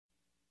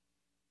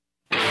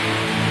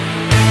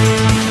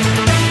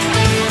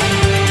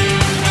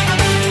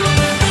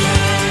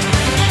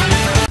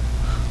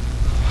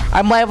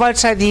I'm live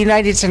outside the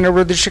United Center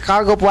where the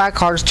Chicago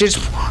Blackhawks just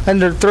won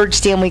their third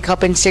Stanley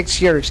Cup in 6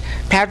 years.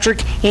 Patrick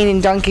Kane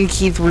and Duncan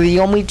Keith were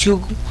the only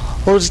two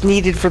goals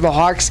needed for the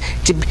Hawks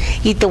to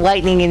beat the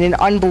Lightning in an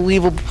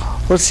unbelievable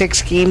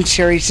 6-game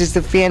series, as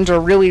the fans are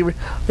really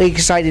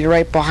excited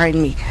right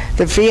behind me.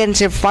 The fans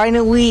have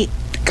finally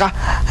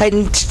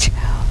gotten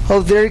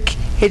of their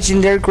kids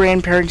and their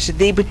grandparents that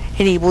they've been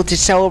able to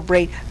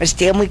celebrate a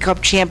Stanley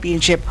Cup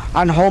championship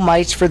on home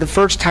ice for the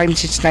first time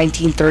since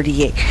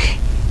 1938.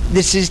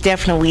 This is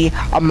definitely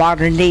a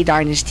modern-day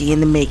dynasty in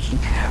the making.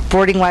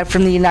 Reporting live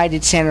from the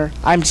United Center,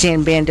 I'm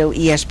San Bando,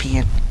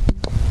 ESPN.